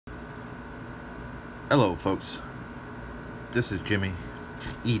Hello folks, this is Jimmy,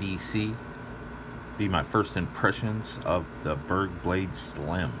 EDC. Be my first impressions of the Berg Blade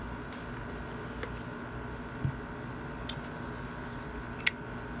Slim.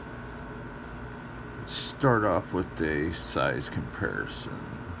 Let's start off with a size comparison.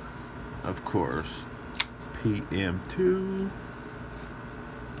 Of course, PM2,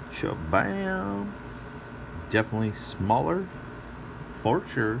 Shabam, definitely smaller, for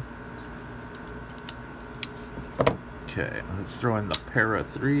sure. Okay, let's throw in the Para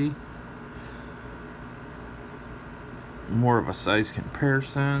 3. More of a size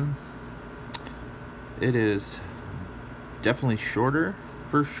comparison. It is definitely shorter,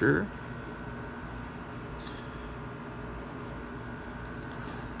 for sure.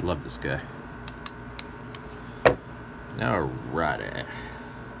 Love this guy. Alrighty.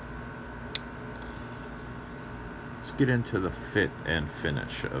 Let's get into the fit and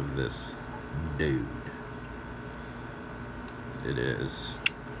finish of this dude. It is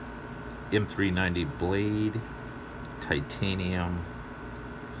M390 blade, titanium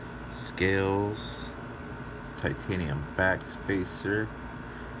scales, titanium back spacer,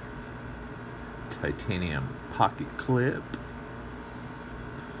 titanium pocket clip,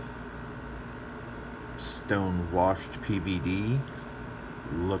 stone washed PVD,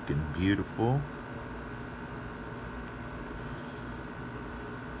 looking beautiful.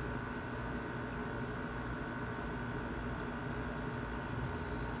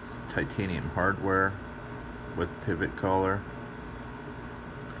 Titanium hardware with pivot collar.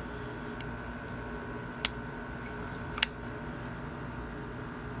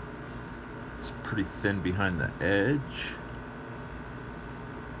 It's pretty thin behind the edge.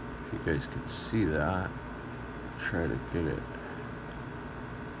 If you guys can see that, try to get it.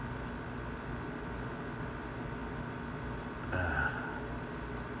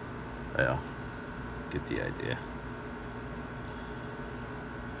 Well, get the idea.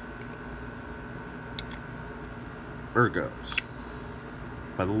 Ergos.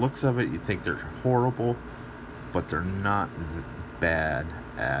 By the looks of it, you think they're horrible, but they're not bad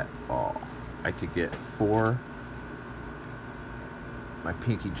at all. I could get 4. My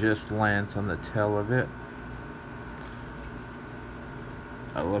pinky just lands on the tail of it.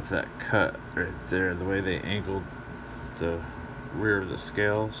 I love that cut right there, the way they angled the rear of the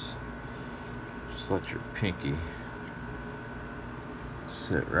scales. Just let your pinky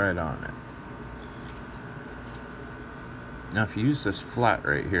sit right on it. Now if you use this flat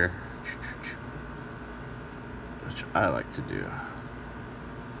right here, which I like to do,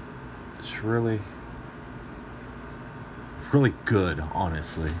 it's really good,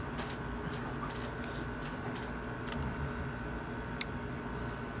 honestly.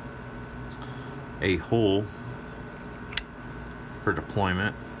 A hole for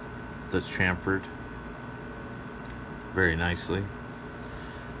deployment that's chamfered very nicely.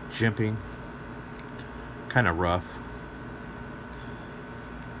 Jimping, kind of rough.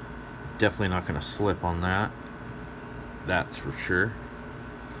 Definitely not going to slip on that. That's for sure.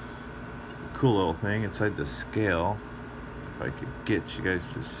 Cool little thing inside the scale. If I could get you guys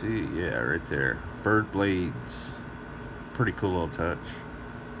to see. Yeah, right there. Bird blades. Pretty cool little touch.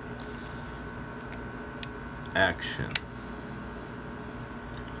 Action.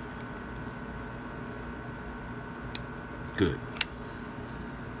 Good.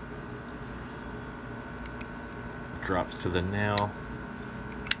 Drops to the nail.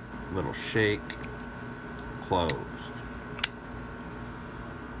 Little shake, closed.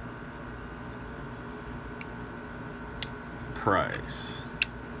 Price.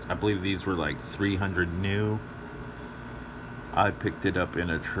 I believe these were like 300 new. I picked it up in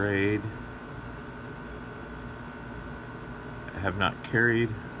a trade. I have not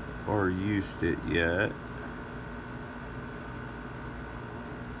carried or used it yet.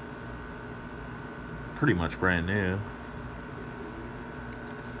 Pretty much brand new.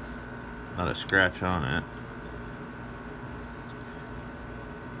 Not a scratch on it.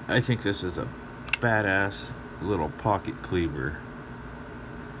 I think this is a badass little pocket cleaver.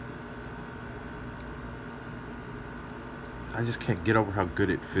 I just can't get over how good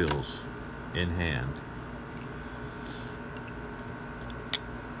it feels in hand.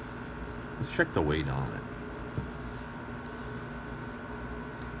 Let's check the weight on it.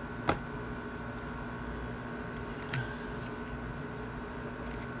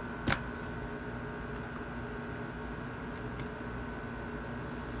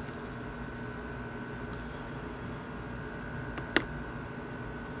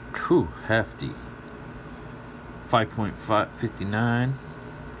 Whew, hefty. 5.59.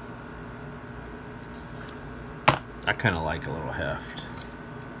 I kind of like a little heft.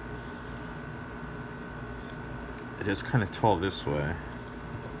 It is kind of tall this way.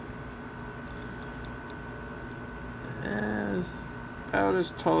 And about as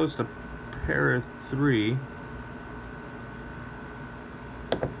tall as the Para 3.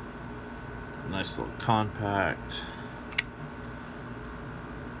 Nice little compact.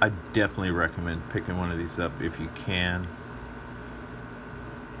 I definitely recommend picking one of these up if you can.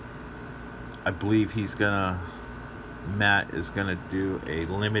 I believe Matt is gonna do a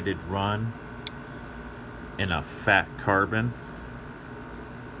limited run in a fat carbon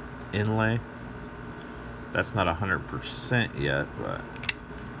inlay. That's not 100% yet, but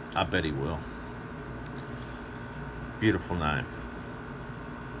I bet he will. Beautiful knife.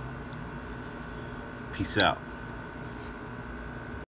 Peace out.